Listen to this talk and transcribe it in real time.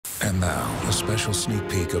And now, a special sneak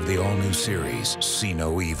peek of the all-new series, See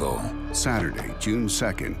No Evil. Saturday, June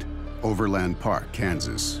 2nd, Overland Park,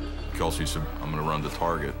 Kansas. Kelsey said, I'm going to run to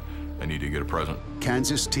Target. I need to get a present.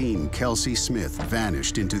 Kansas teen Kelsey Smith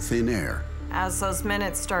vanished into thin air. As those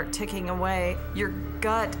minutes start ticking away, your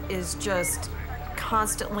gut is just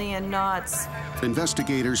constantly in knots.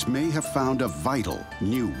 Investigators may have found a vital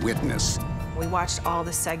new witness. We watched all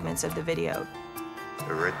the segments of the video.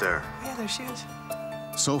 They're right there. Yeah, there she is.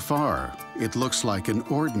 So far, it looks like an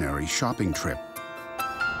ordinary shopping trip.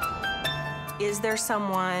 Is there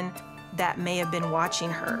someone that may have been watching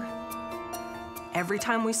her? Every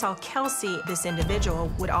time we saw Kelsey, this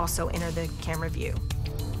individual would also enter the camera view,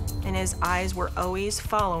 and his eyes were always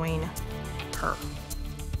following her.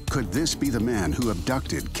 Could this be the man who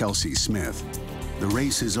abducted Kelsey Smith? The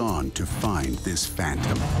race is on to find this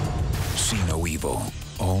phantom. See No Evil.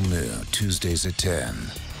 All new, Tuesdays at 10.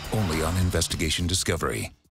 Only on Investigation Discovery.